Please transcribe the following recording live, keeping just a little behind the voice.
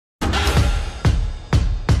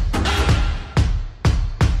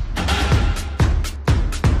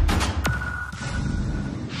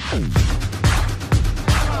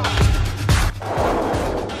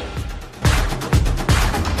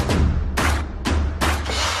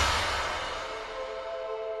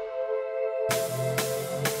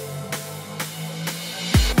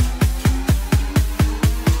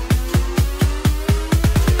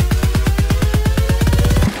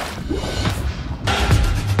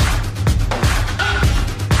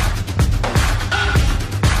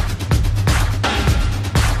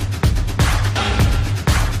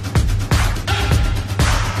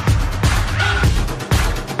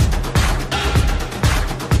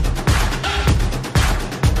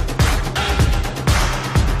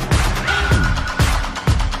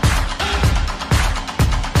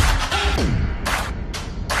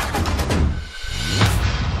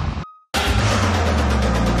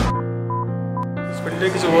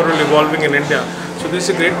overall evolving in India. So this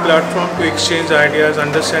is a great platform to exchange ideas,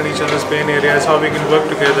 understand each other's pain areas, how we can work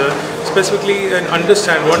together, specifically and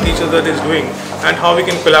understand what each other is doing and how we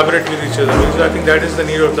can collaborate with each other. Because I think that is the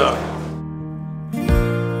need of the hour.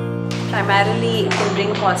 Primarily, it can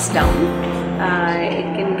bring costs down. It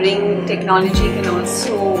can bring technology, can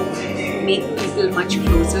also make people much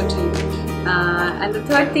closer to you. And the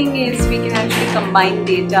third thing is we can actually combine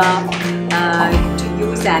data to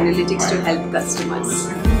use analytics to help customers.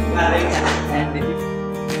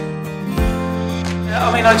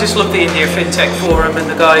 I mean, I just love the India FinTech Forum and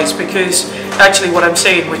the guys, because actually what I'm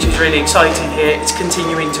seeing, which is really exciting here, it's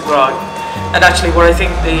continuing to grow. And actually what I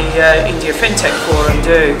think the India FinTech Forum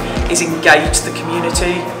do is engage the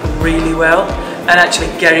community really well and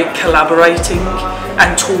actually get it collaborating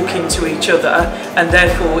and talking to each other, and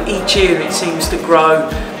therefore each year it seems to grow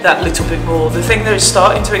that little bit more. The thing that is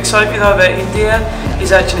starting to excite me though about India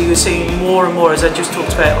is actually you're seeing more and more, as I just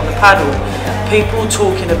talked about on the panel, people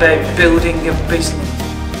talking about building a business.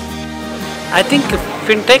 I think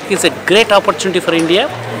FinTech is a great opportunity for India,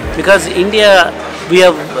 because India, we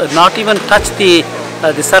have not even touched the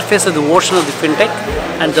surface of the ocean of the FinTech,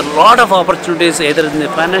 and there are a lot of opportunities either in the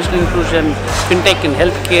financial inclusion, FinTech in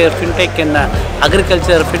healthcare, FinTech in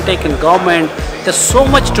agriculture, FinTech in government. There's so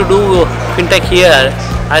much to do FinTech here.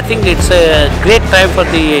 I think it's a great time for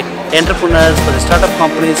the entrepreneurs, for the startup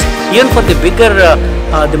companies, even for the bigger,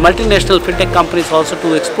 the multinational FinTech companies also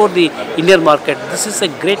to explore the Indian market. This is a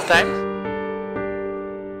great time.